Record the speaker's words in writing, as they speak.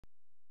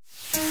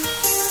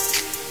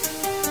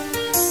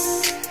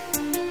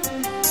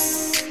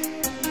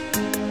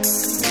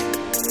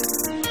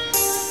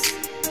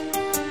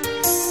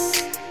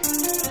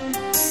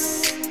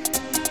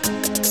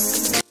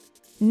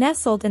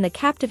Nestled in the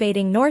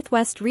captivating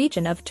northwest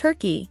region of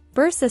Turkey,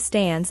 Bursa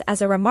stands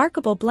as a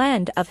remarkable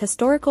blend of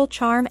historical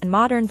charm and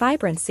modern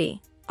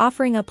vibrancy,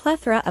 offering a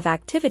plethora of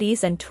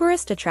activities and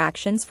tourist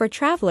attractions for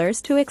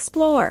travelers to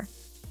explore.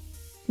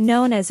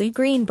 Known as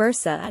Green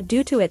Bursa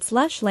due to its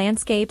lush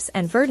landscapes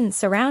and verdant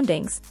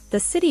surroundings, the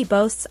city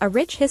boasts a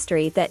rich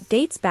history that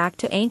dates back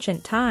to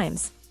ancient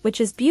times, which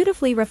is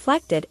beautifully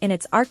reflected in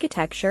its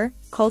architecture,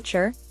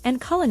 culture, and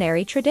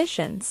culinary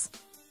traditions.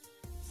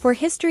 For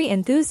history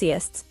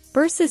enthusiasts,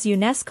 Bursa's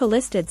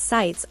UNESCO-listed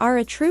sites are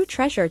a true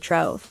treasure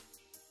trove.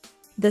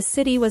 The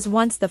city was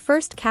once the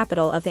first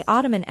capital of the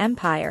Ottoman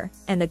Empire,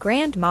 and the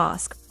Grand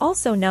Mosque,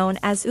 also known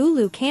as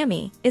Ulu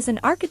Camii, is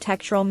an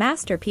architectural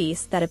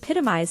masterpiece that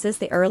epitomizes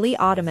the early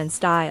Ottoman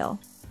style.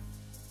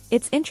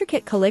 Its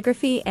intricate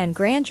calligraphy and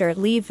grandeur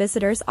leave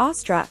visitors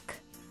awestruck.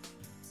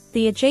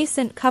 The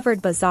adjacent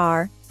covered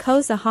bazaar,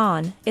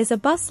 Kozahan, is a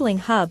bustling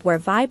hub where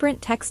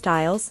vibrant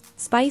textiles,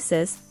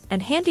 spices,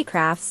 and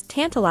handicrafts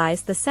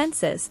tantalize the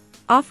senses,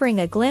 offering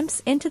a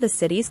glimpse into the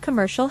city's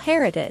commercial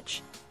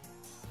heritage.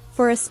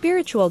 For a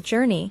spiritual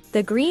journey,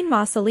 the Green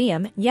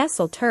Mausoleum,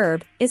 Yeşil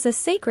Türbe, is a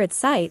sacred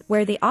site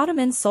where the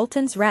Ottoman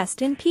sultans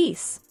rest in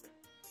peace.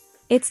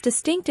 Its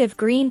distinctive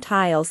green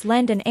tiles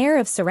lend an air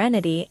of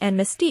serenity and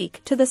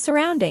mystique to the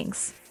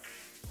surroundings.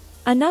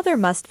 Another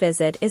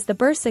must-visit is the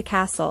Bursa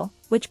Castle,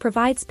 which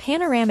provides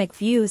panoramic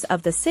views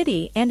of the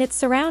city and its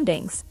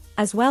surroundings,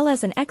 as well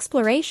as an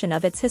exploration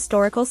of its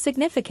historical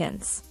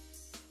significance.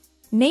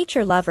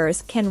 Nature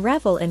lovers can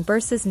revel in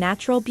Bursa's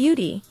natural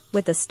beauty,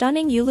 with the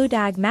stunning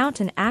Uludağ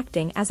mountain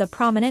acting as a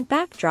prominent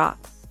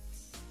backdrop.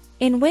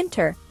 In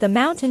winter, the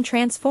mountain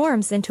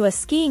transforms into a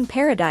skiing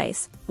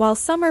paradise, while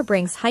summer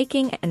brings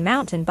hiking and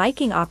mountain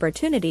biking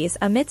opportunities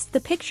amidst the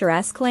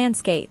picturesque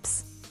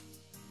landscapes.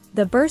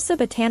 The Bursa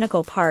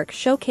Botanical Park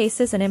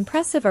showcases an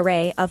impressive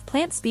array of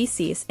plant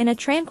species in a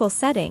tranquil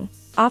setting,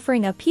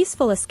 offering a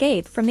peaceful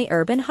escape from the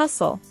urban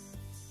hustle.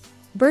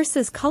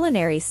 Bursa's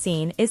culinary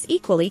scene is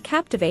equally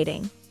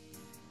captivating.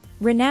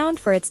 Renowned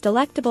for its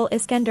delectable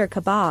Iskender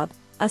kebab,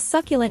 a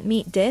succulent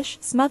meat dish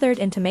smothered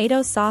in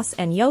tomato sauce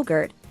and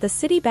yogurt, the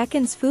city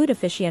beckons food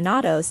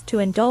aficionados to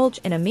indulge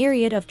in a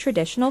myriad of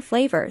traditional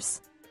flavors.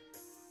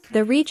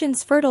 The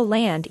region's fertile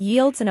land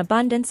yields an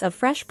abundance of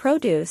fresh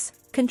produce,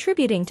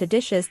 contributing to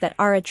dishes that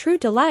are a true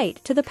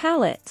delight to the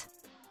palate.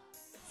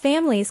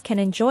 Families can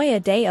enjoy a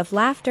day of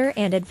laughter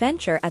and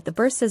adventure at the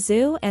Bursa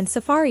Zoo and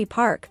Safari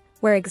Park,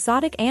 where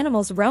exotic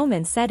animals roam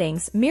in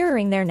settings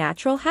mirroring their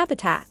natural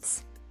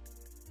habitats.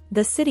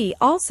 The city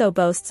also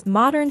boasts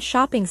modern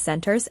shopping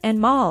centers and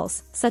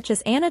malls, such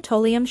as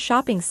Anatolium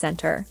Shopping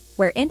Center,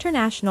 where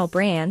international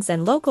brands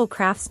and local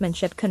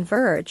craftsmanship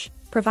converge,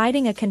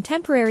 providing a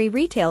contemporary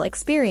retail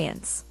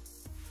experience.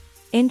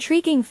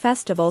 Intriguing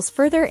festivals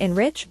further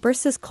enrich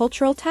Bursa's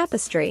cultural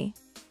tapestry.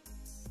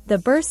 The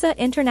Bursa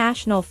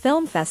International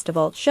Film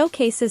Festival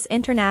showcases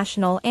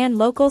international and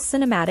local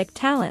cinematic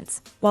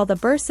talents, while the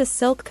Bursa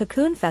Silk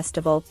Cocoon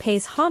Festival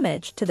pays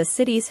homage to the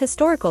city's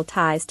historical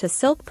ties to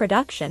silk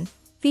production,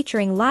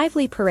 featuring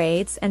lively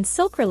parades and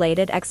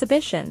silk-related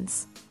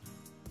exhibitions.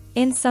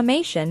 In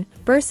summation,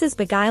 Bursa's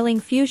beguiling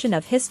fusion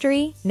of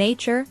history,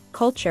 nature,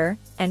 culture,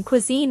 and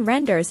cuisine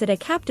renders it a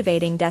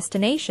captivating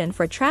destination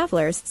for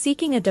travelers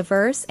seeking a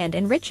diverse and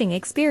enriching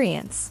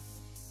experience.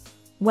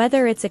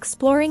 Whether it's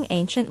exploring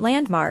ancient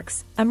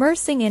landmarks,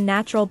 immersing in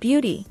natural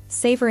beauty,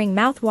 savoring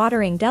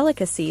mouth-watering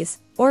delicacies,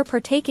 or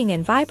partaking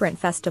in vibrant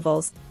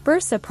festivals,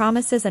 Bursa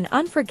promises an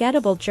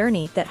unforgettable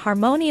journey that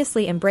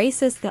harmoniously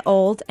embraces the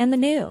old and the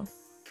new.